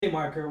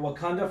Marker,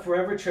 Wakanda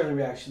Forever trailer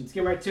reaction. Let's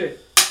get right to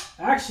it.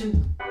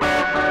 Action!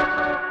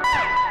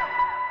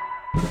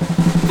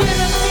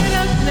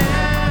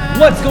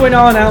 What's going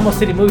on, Alamo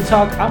City Movie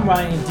Talk? I'm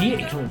Ryan D,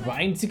 aka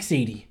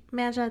Ryan680.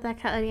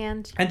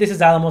 And this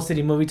is Alamo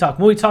City Movie Talk.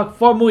 Movie Talk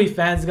for movie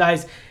fans,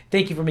 guys.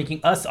 Thank you for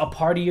making us a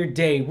part of your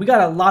day. We got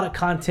a lot of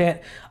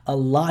content, a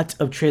lot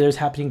of trailers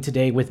happening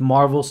today with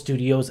Marvel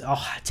Studios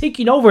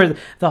taking over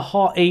the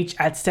Hall H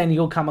at San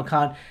Diego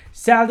Comic-Con.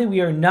 Sadly,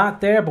 we are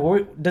not there,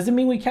 but doesn't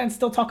mean we can't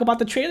still talk about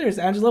the trailers.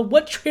 Angela,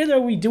 what trailer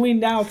are we doing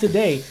now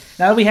today?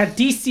 Now that we had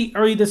DC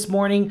early this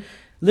morning,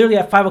 literally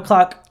at 5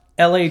 o'clock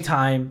LA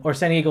time or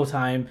San Diego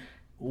time,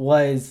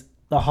 was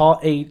the Hall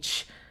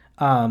H,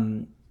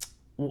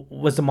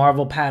 was the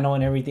Marvel panel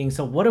and everything.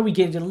 So what are we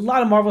getting? A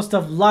lot of Marvel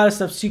stuff, a lot of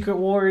stuff. Secret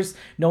Wars,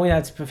 knowing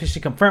that's officially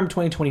confirmed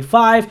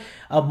 2025.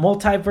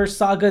 Multiverse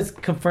Sagas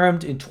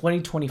confirmed in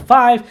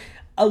 2025.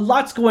 A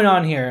lot's going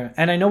on here.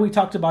 And I know we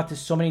talked about this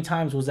so many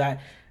times, was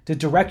that the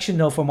direction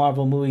though for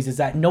Marvel movies is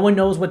that no one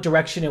knows what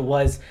direction it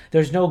was.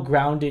 There's no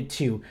grounded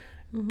to.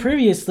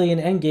 Previously in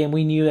Endgame,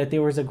 we knew that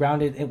there was a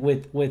grounded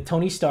with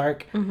Tony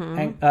Stark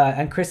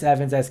and Chris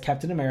Evans as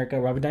Captain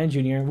America, Robert Downey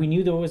Jr. We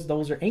knew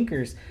those are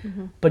anchors,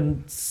 but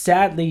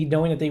sadly,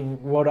 knowing that they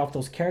wrote off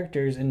those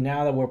characters, and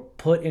now that we're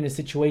put in a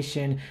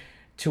situation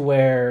to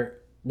where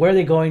are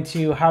they going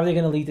to, how are they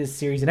going to lead this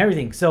series and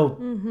everything. So,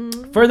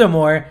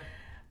 furthermore,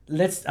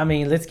 let's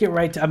get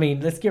right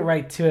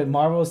to it.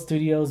 Marvel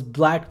Studios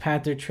Black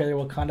Panther trailer,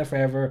 Wakanda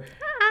Forever.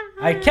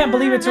 I can't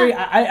believe it's already.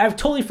 I've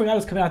totally forgot it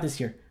was coming out this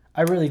year.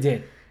 I really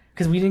did,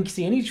 because we didn't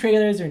see any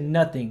trailers or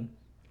nothing.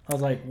 I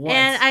was like, what?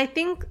 And I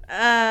think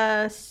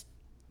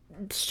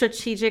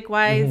strategic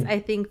wise, I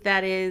think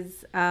that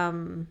is,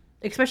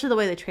 especially the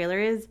way the trailer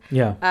is.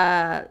 Yeah.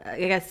 I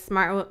guess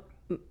smart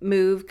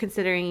move,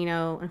 considering,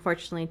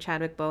 unfortunately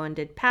Chadwick Boseman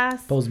did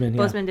pass.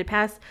 Boseman did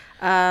pass.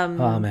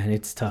 Oh man,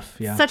 it's tough.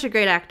 Yeah. Such a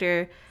great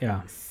actor.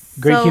 Yeah.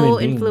 Great so human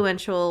being.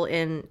 Influential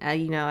in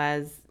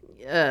as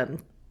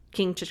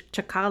King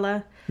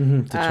T'Challa.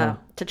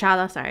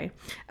 T'Challa, sorry.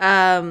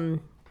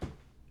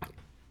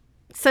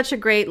 Such a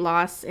great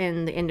loss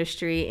in the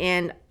industry,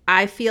 and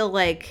I feel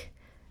like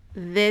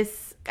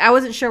this. I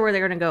wasn't sure where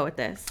they're going to go with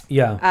this.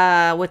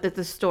 Yeah. With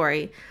the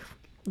story.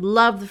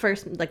 Loved the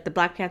first, the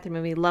Black Panther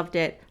movie. Loved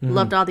it.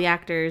 Loved all the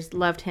actors.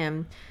 Loved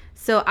him.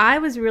 So I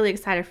was really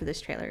excited for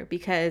this trailer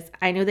because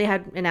I knew they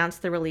had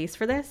announced the release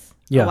for this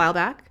a while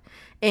back.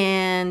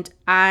 And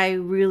I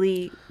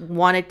really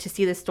wanted to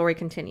see this story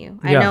continue.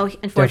 I know,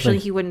 unfortunately, definitely.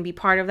 He wouldn't be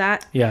part of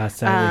that. Yeah,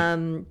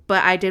 sadly.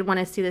 But I did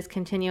want to see this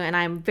continue, and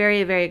I'm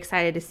very, very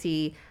excited to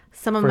see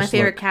some of my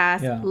favorite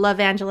cast. Yeah.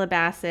 Love Angela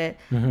Bassett.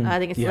 I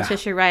think it's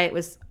Letitia Wright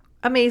was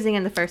amazing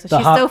in the first one.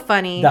 She's so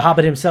funny. The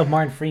Hobbit himself,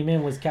 Martin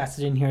Freeman, was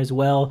casted in here as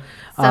well.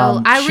 So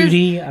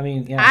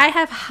I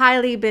have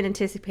highly been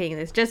anticipating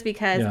this just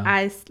because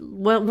I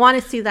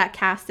want to see that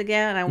cast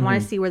again, and I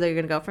want to see where they're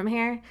going to go from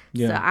here.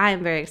 Yeah. So I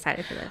am very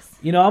excited for this.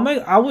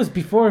 I was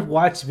before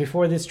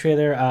this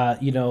trailer,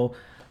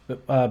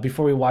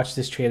 before we watched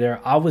this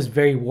trailer, I was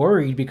very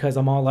worried because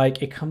I'm all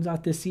like, it comes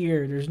out this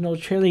year. There's no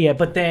trailer yet.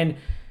 But then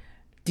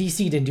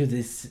DC didn't do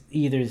this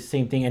either, the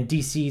same thing. And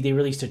DC, they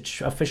released an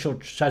official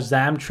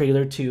Shazam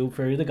trailer too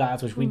for the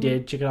Gods, which we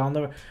did. Check it out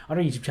on our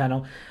YouTube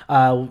channel.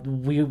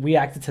 We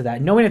reacted to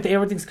that. Knowing that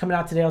everything's coming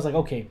out today, I was like,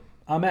 okay,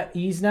 I'm at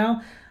ease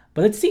now.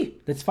 But let's see.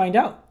 Let's find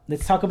out.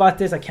 Let's talk about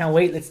this. I can't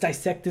wait. Let's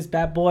dissect this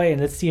bad boy, and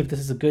let's see if this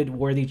is a good,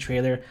 worthy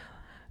trailer.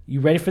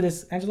 You ready for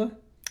this, Angela?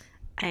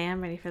 I am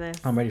ready for this.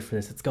 I'm ready for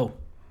this. Let's go.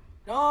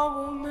 No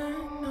woman,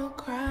 no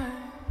cry.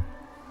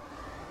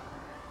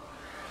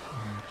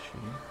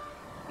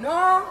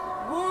 No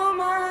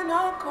woman,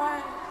 no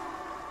cry.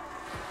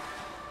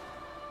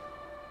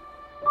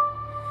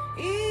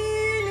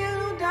 Hey,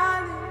 little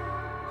darling,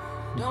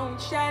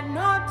 don't shed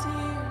no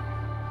tear.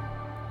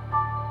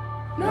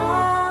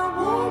 No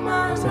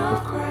woman, no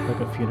cry.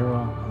 Like a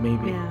funeral,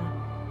 maybe. Yeah.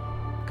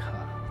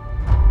 God.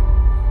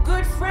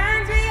 Good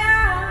friends we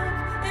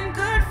have, and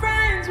good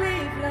friends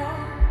we've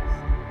lost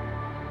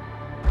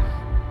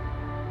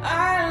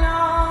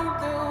along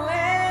the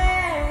way.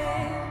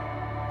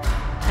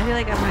 I feel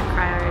like I'm gonna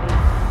cry already.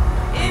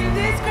 In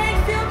this great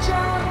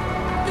future,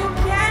 you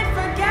can't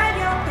forget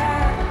your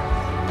past.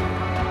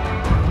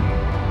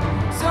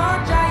 So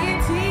dry your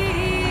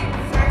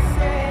tears, I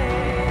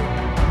say.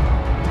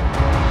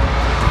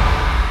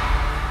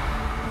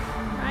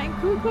 Ryan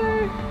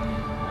Coogler.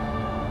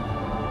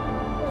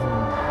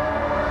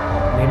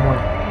 Name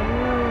one.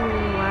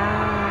 Ooh,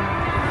 wow.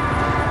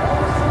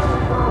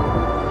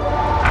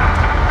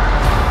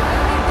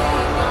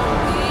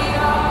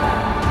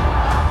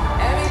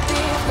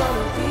 Everything's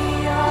gonna be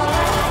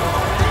alright.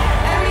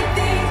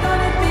 Everything's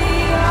gonna be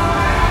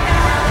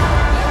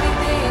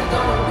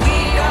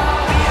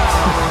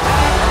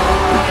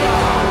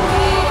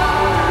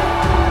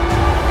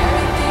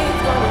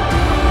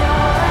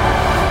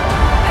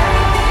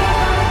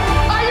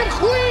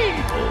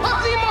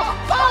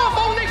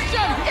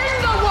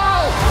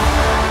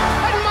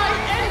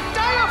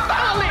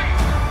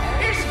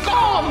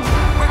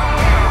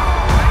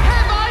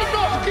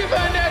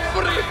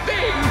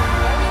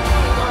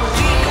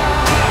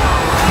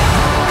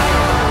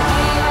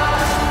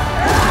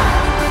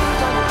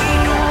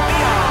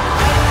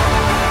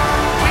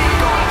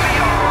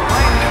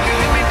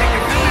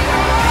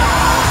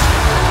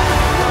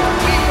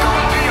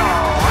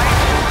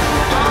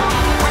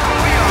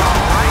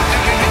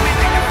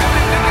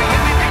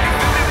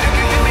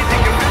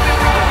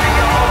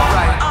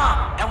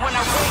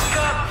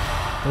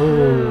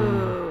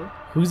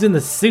Who's in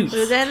the suit?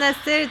 Who's in the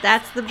suit?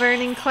 That's the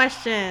burning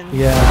question.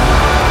 Yeah.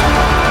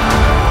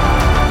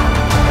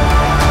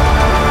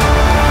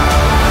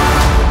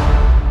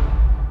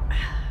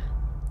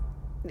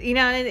 You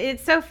know,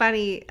 it's so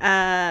funny.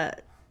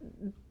 The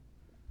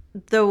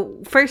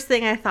first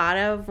thing I thought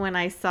of when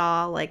I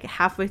saw like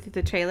halfway through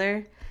the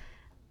trailer,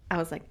 I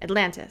was like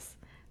Atlantis,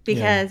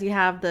 because you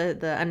have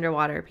the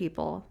underwater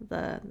people,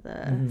 the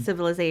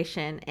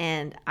civilization,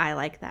 and I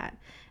like that.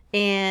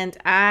 And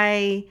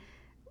I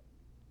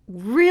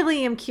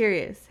really am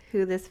curious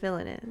who this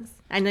villain is.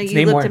 I know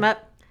you looked him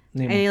up.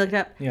 I know you looked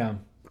up. Yeah.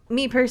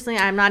 Me personally,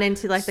 I'm not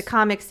into like the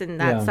comics and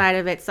that side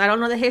of it, so I don't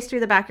know the history,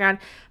 the background,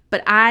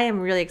 but I am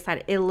really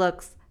excited. It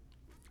looks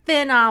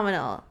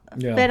phenomenal.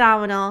 Yeah.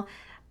 Phenomenal.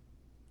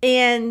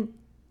 And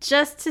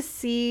just to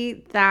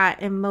see that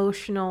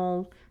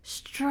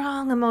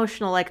strong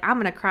emotional, like I'm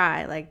gonna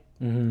cry like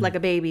a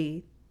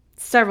baby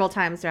several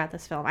times throughout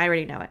this film. I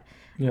already know it.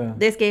 Yeah.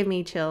 This gave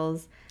me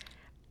chills.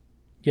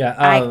 Yeah.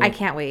 I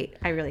can't wait.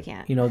 I really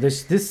can't. You know,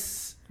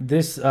 this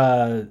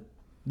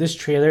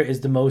trailer is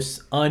the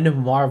most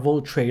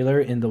un-Marvel trailer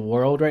in the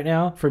world right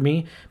now for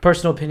me.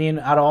 Personal opinion,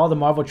 out of all the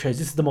Marvel trailers,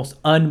 this is the most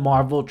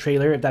un-Marvel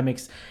trailer, if that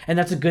makes, and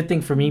that's a good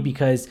thing for me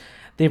because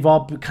they've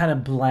all kind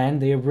of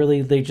bland.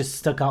 They just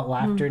stuck out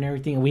laughter and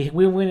everything. And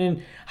we went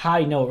in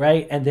high note,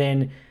 right? And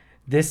then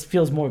this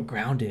feels more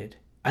grounded.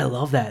 I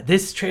love that.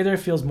 This trailer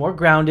feels more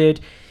grounded.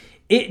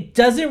 It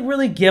doesn't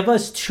really give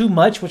us too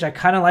much, which I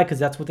kind of like because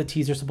that's what the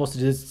teaser's supposed to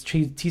do. This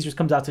teaser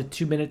comes out to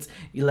 2 minutes,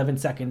 11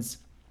 seconds.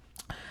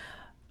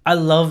 I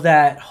love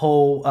that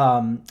whole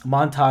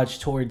montage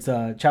towards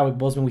Chadwick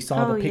Boseman. We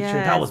saw the picture.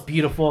 Yes. That was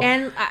beautiful.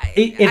 And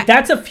if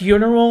that's a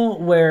funeral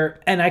where,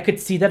 and I could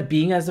see that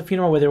being as a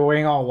funeral where they're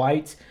wearing all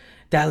white,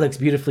 that looks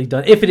beautifully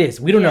done. If it is,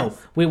 we don't know.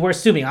 We're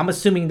assuming. I'm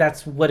assuming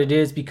that's what it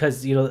is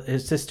because, you know,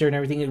 his sister and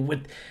everything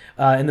with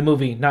in the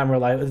movie, not in real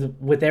life,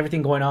 with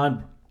everything going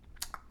on.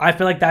 I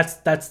feel like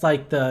that's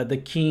like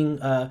the king,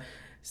 what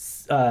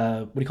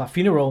do you call it,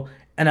 funeral.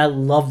 And I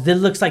love this.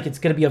 Looks like it's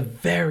going to be a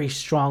very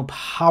strong,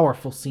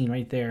 powerful scene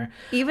right there.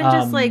 Even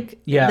just like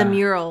the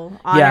mural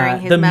honoring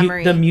his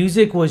memory. The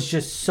music was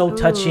just so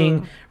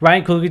touching.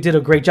 Ryan Coogler did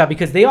a great job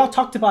because they all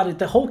talked about it.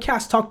 The whole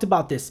cast talked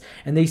about this.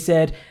 And they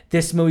said,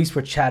 this movie's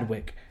for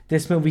Chadwick.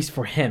 This movie's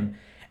for him.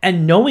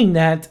 And knowing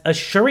that,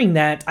 assuring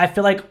that, I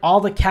feel like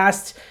all the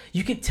cast,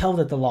 you could tell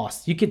that they're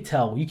lost. You could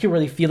tell. You could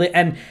really feel it.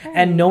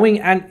 And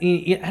knowing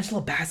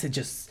Angela Bassett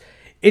just...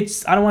 I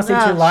don't want to say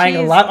you're relying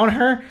a lot on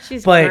her,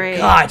 but great.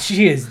 God,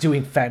 she is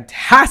doing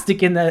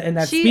fantastic in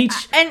that speech.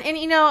 And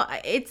you know,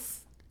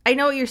 I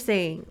know what you're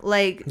saying.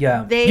 Like,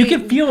 you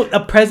can feel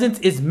a presence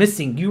is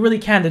missing. You really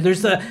can.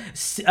 There's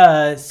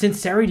a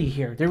sincerity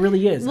here. There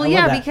really is.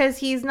 Well, because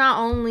he's not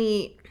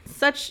only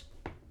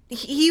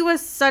he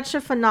was such a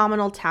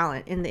phenomenal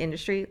talent in the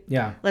industry.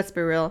 Yeah, let's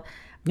be real.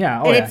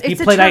 Yeah, it's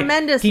a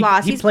tremendous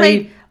loss. He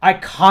played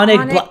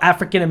iconic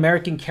African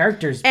American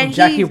characters, from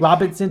Jackie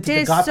Robinson to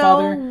The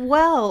Godfather. So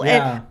well,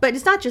 but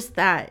it's not just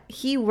that.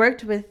 He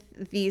worked with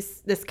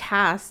this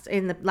cast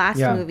in the last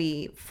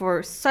movie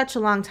for such a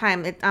long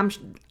time.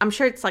 I'm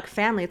sure it's like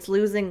family. It's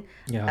losing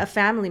a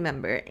family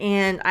member,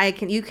 and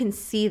you can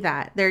see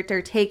that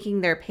they're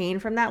taking their pain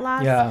from that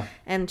loss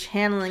and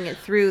channeling it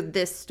through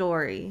this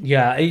story.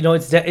 Yeah, you know,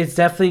 it's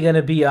definitely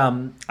gonna be.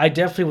 I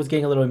definitely was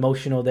getting a little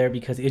emotional there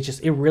because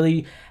it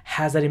really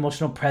has that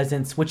emotional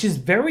presence, which is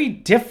very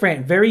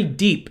different, very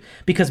deep.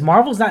 Because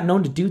Marvel's not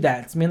known to do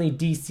that. It's mainly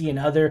DC and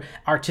other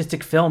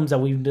artistic films that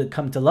we've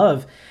come to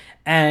love.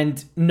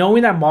 And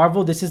knowing that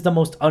Marvel, this is the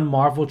most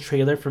un-Marvel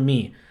trailer for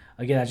me.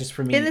 Again, that's just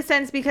for me. In the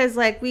sense because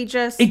like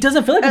it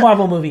doesn't feel like a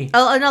Marvel movie.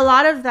 And a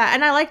lot of that,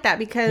 and I like that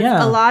because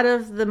a lot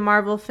of the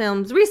Marvel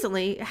films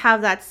recently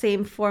have that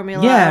same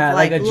formula of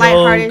like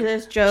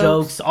lightheartedness,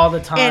 jokes all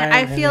the time. And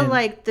I feel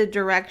like the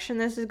direction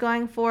this is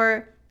going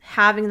for,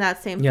 having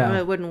that same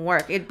formula wouldn't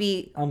work. It'd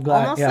be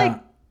almost like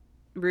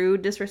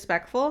rude,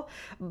 disrespectful,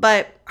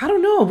 but I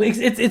don't know. I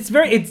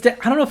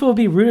don't know if it would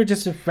be rude or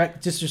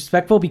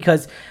disrespectful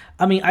because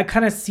I mean I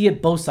kind of see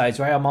it both sides,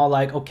 right? I'm all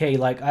like, okay,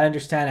 like I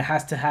understand it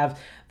has to have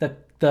the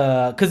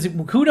because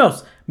who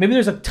knows? Maybe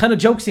there's a ton of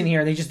jokes in here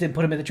and they just didn't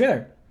put them in the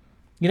trailer.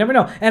 You never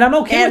know, and I'm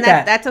okay with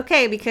that. That's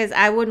okay because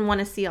I wouldn't want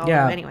to see all of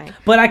them anyway.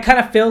 But I kind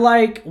of feel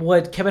like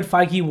what Kevin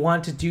Feige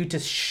wanted to do to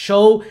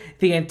show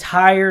the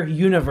entire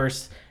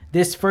universe,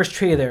 this first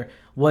trailer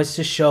was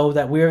to show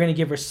that we are going to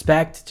give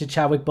respect to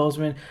Chadwick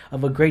Boseman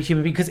of a great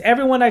human being. Because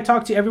everyone I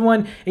talked to,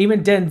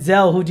 even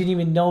Denzel, who didn't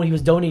even know he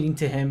was donating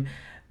to him,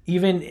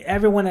 even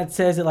everyone that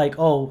says it like,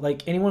 oh,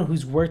 like anyone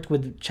who's worked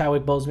with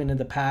Chadwick Boseman in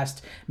the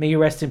past, may you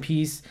rest in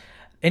peace.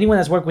 Anyone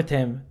that's worked with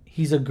him,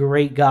 he's a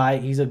great guy.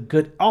 He's a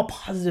good, all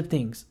positive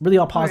things, really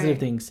all positive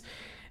things.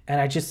 And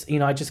I just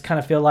kind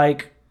of feel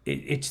like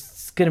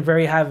it's going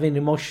to have an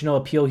emotional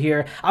appeal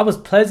here. I was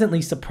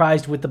pleasantly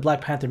surprised with the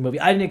Black Panther movie.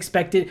 I didn't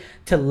expect it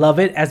to love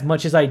it as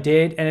much as I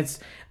did, and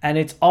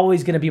it's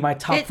always going to be my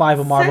top 5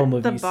 of Marvel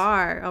movies. The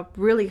bar up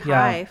really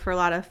high for a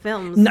lot of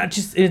films.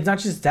 It's not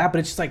just that, but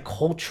it's just like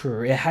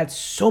culture. It had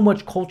so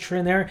much culture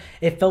in there.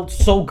 It felt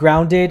so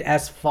grounded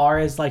as far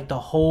as like the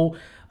whole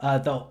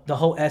the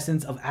whole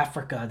essence of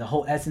Africa, the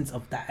whole essence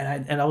of that,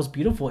 and that was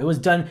beautiful. It was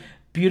done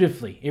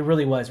beautifully. It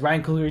really was.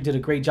 Ryan Coogler did a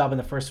great job in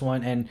the first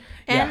one, and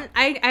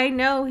I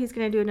know he's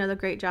gonna do another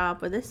great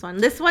job with this one.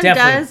 This one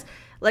Definitely. does,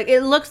 like,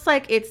 it looks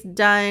like it's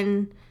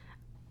done.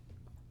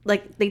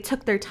 Like, they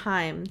took their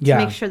time to Yeah.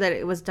 make sure that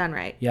it was done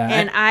right. Yeah,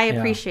 And I yeah.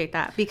 appreciate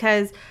that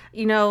because,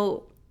 you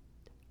know,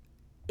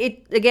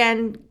 it,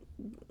 again,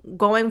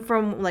 going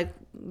from, like,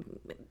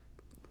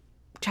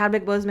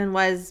 Chadwick Boseman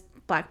was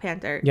Black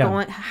Panther.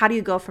 Yeah. How do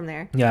you go from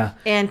there? yeah,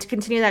 And to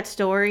continue that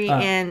story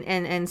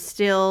and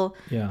still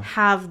Yeah.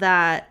 have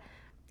that,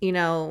 you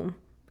know,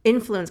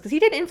 influence. Because he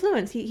did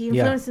influence. He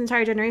influenced an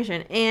entire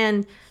generation.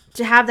 And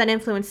to have that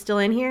influence still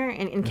in here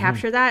and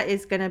capture that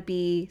is going to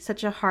be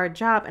such a hard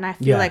job. And I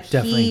feel Yeah, like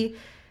definitely. he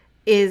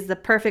is the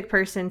perfect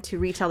person to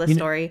retell the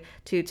story,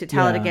 to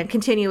tell it Yeah. again,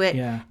 continue it.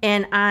 Yeah.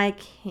 And I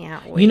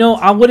can't wait. You know,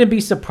 I wouldn't be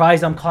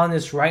surprised. I'm calling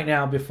this right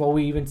now before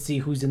we even see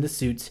who's in the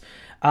suits.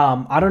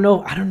 I don't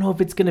know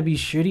if it's gonna be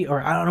Shuri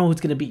or I don't know who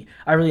it's gonna be.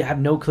 I really have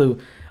no clue.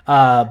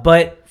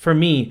 But for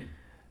me,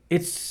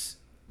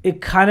 it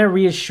kind of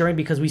reassuring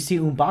because we see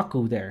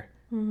M'Baku there.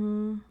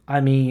 Mm-hmm. I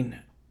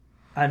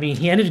mean,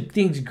 he ended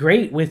things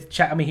great with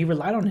I mean, he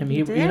relied on him.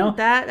 He Did? you know,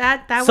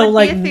 that so would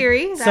like, be a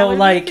theory. That so would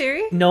like be a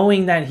theory.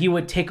 knowing that he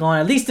would take on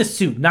at least the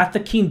suit, not the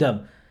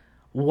kingdom.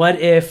 What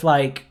if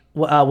like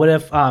what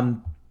if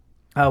what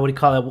do you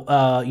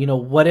call it? You know,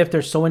 what if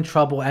they're so in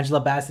trouble? Angela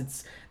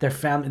Bassett's their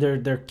family,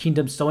 their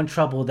kingdom's so in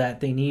trouble that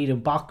they need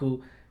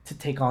M'Baku to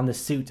take on the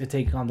suit, to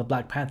take on the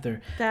Black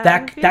Panther.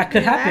 That could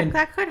happen.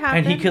 That could happen.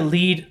 And he could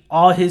lead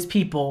all his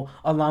people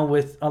along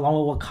with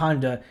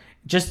Wakanda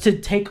just to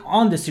take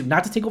on the suit,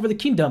 not to take over the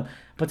kingdom,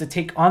 but to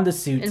take on the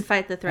suit and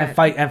fight the threat.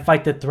 and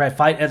fight the threat,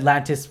 fight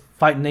Atlantis,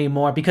 fight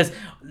Namor, because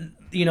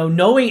you know,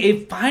 knowing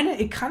it kind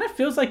of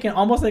feels like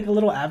almost like a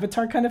little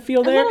Avatar kind of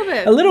feel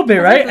there, a little bit,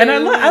 right? And I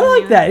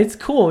like that. It's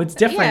cool. It's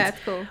different.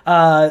 Yeah,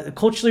 it's cool.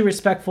 Culturally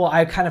respectful.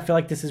 I kind of feel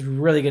like this is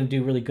really going to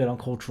do really good on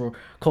culture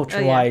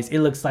wise. It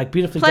looks like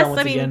beautifully Plus, done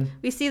once again.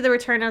 we see the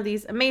return of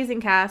these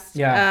amazing casts.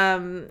 Yeah.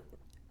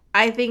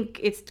 I think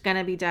it's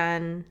gonna be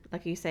done,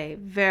 like you say,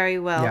 very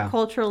well. Yeah.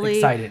 Culturally,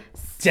 Excited.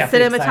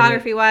 Definitely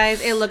cinematography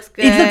wise, it looks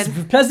good. It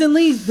looks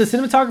pleasantly. The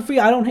cinematography,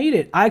 I don't hate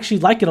it. I actually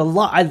like it a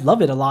lot. I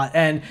love it a lot.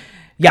 And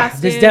yeah,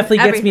 this Costume, definitely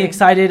gets me everything.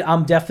 excited.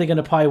 I'm definitely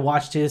gonna probably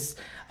watch this.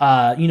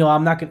 You know,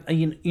 I'm not gonna.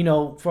 You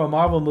know, for a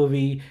Marvel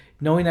movie,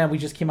 knowing that we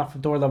just came out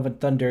from Thor: Love and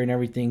Thunder and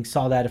everything,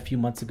 saw that a few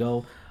months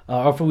ago,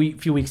 or a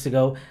few weeks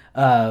ago.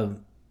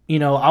 You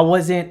know, I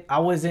wasn't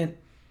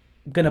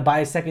gonna buy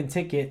a second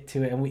ticket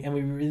to it, and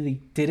we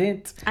really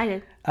didn't. I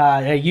did.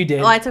 Yeah, you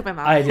did. Oh, I took my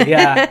mom. I did,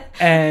 yeah.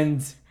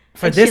 And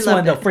for And she this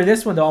one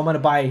loved though, I'm gonna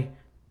buy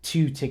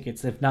 2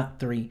 tickets, if not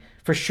 3.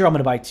 For sure, I'm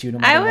gonna buy 2. No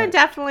I matter would what.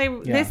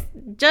 definitely Yeah. this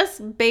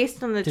just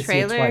based on the To see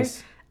it trailer.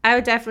 twice. I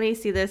would definitely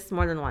see this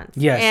more than once.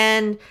 Yes.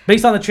 And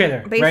Based on the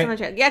trailer, based right? on the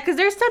trailer, yeah, because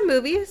there's some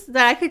movies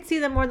that I could see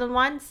them more than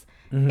once,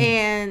 Mm-hmm.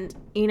 and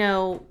you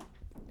know,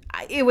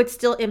 it would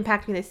still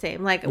impact me the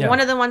same. Like Yeah. one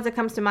of the ones that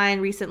comes to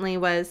mind recently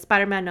was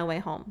Spider-Man: No Way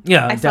Home.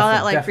 Yeah, I saw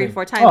that definitely, like 3 or definitely.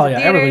 4 times. Oh in yeah,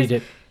 theaters, everybody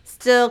did.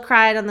 Still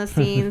cried on the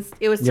scenes.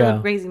 It was still Yeah.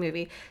 a crazy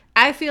movie.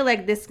 I feel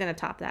like this is gonna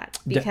top that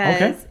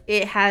because okay.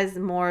 it has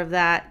more of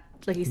that,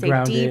 like you say,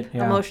 Grounded, deep,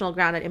 yeah. emotional,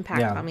 grounded impact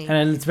Yeah, on me.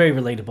 and it's very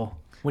relatable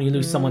when you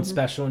lose someone Mm-hmm.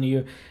 special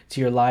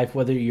to your life,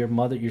 whether your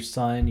mother, your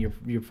son,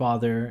 your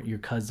father, your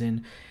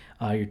cousin,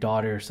 your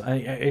daughter. So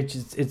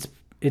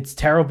it's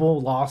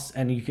terrible loss,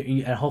 and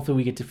and hopefully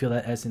we get to feel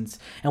that essence,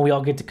 and we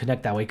all get to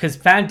connect that way. Because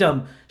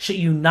fandom should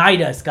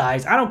unite us,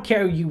 guys. I don't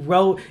care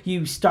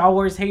you Star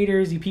Wars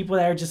haters, you people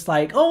that are just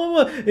like,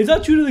 oh, it's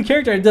not true to the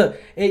character.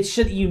 It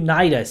should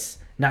unite us,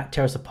 not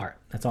tear us apart.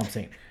 That's all I'm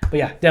saying. But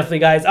yeah, definitely,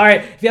 guys. All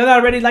right, if you haven't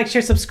already, like,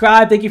 share,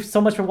 subscribe. Thank you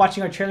so much for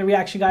watching our trailer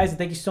reaction, guys, and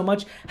thank you so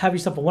much. Have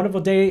yourself a wonderful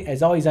day.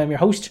 As always, I'm your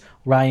host,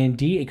 Ryan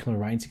D, aka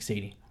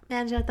Ryan680.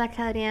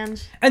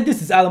 And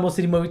this is Alamo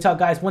City Movie Talk,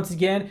 guys. Once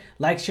again,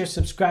 like, share,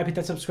 subscribe, hit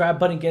that subscribe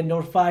button, get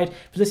notified. If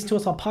you listen to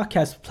us on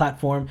podcast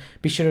platform,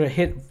 be sure to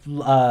hit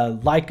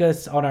like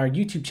us on our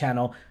YouTube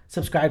channel,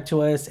 subscribe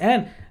to us,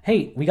 and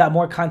hey, we got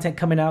more content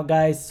coming out,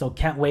 guys, so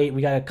can't wait.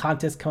 We got a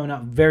contest coming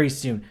out very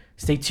soon.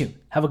 Stay tuned.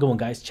 Have a good one,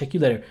 guys. Check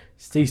you later.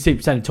 Stay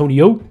safe, San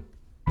Antonio.